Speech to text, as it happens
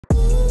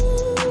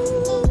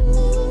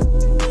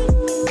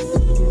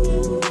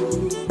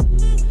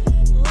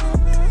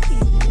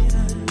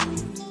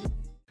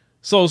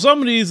So some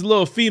of these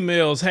little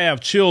females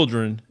have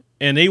children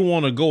and they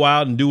want to go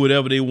out and do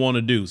whatever they want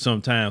to do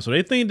sometimes. So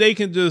they think they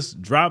can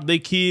just drop their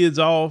kids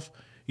off,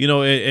 you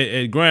know,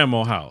 at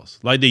grandma's house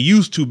like they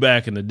used to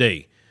back in the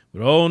day.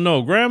 But oh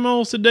no,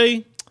 grandmas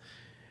today,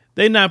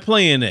 they not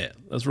playing that.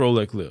 Let's roll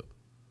that clip.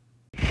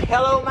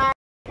 Hello, my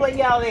where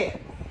y'all at?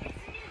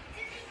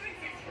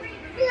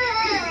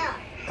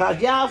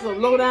 Cause y'all some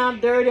low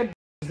down dirty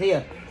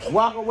here.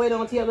 Walk away,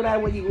 don't tell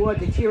everybody where you want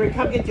the cheering.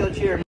 Come get your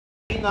cheering.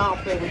 You know I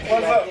don't play with you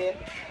like that.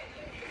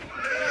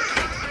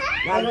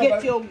 Now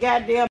get your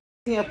goddamn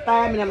here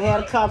 5 minutes.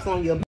 Had the cops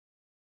on your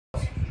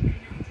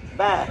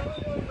bye.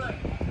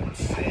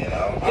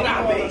 Get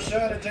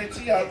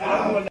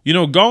out, you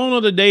know, gone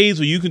are the days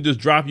where you can just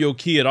drop your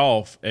kid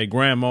off at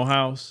grandma's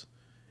house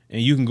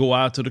and you can go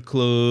out to the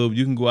club.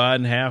 You can go out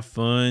and have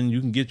fun. You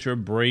can get your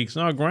breaks.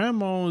 Now,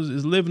 grandma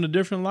is living a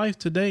different life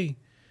today.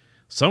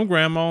 Some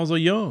grandmas are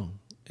young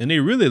and they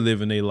really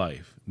living their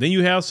life. Then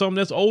you have some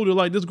that's older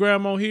like this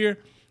grandma here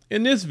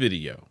in this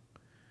video.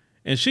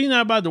 And she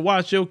not about to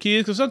watch your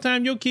kids because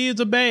sometimes your kids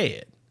are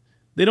bad.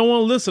 They don't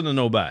want to listen to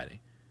nobody.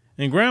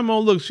 And grandma,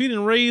 look, she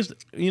didn't raise,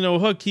 you know,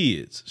 her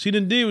kids. She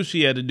didn't do what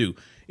she had to do.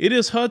 It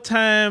is her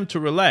time to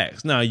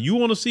relax. Now, you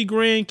want to see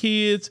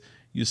grandkids,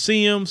 you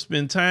see them,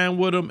 spend time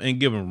with them, and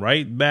give them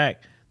right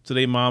back to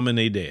their mom and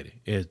their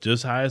daddy. It's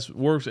just how it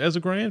works as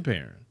a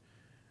grandparent.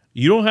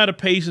 You don't have the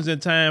patience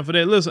and time for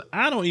that. Listen,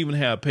 I don't even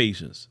have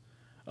patience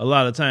a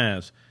lot of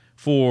times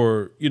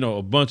for, you know,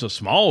 a bunch of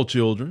small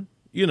children.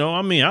 You know,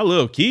 I mean, I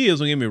love kids,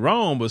 don't get me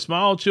wrong, but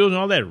small children,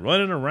 all that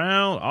running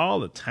around all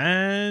the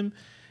time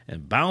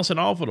and bouncing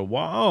off of the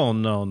wall. Oh,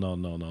 no.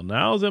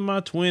 Now I was in my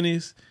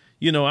 20s.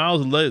 You know, I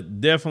was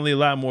definitely a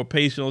lot more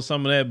patient on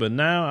some of that. But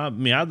now, I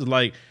mean, I just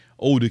like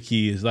older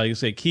kids. Like I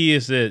said,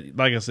 kids that,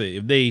 like I said,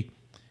 if they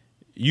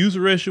use the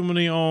restroom on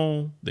their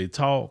own, they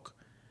talk,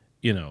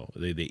 you know,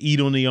 they eat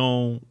on their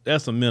own,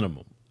 that's a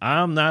minimum.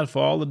 I'm not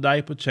for all the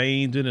diaper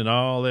changing and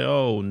all that.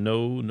 Oh,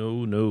 no.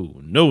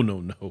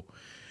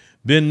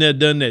 Been there,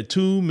 done that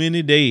too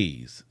many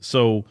days.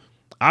 So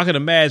I can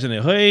imagine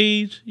at her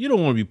age, you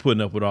don't want to be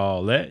putting up with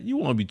all that. You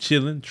want to be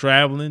chilling,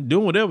 traveling,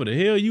 doing whatever the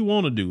hell you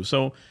want to do.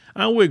 So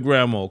I'm with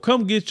grandma.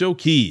 Come get your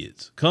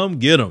kids. Come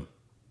get them.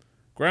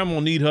 Grandma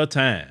need her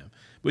time.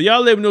 But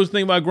y'all let me know what you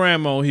think about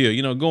grandma here,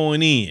 you know,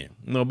 going in,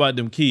 you know, about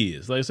them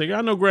kids. Like I say,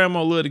 I know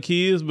grandma love the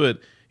kids,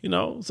 but, you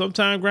know,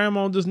 sometimes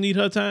grandma just need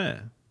her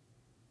time.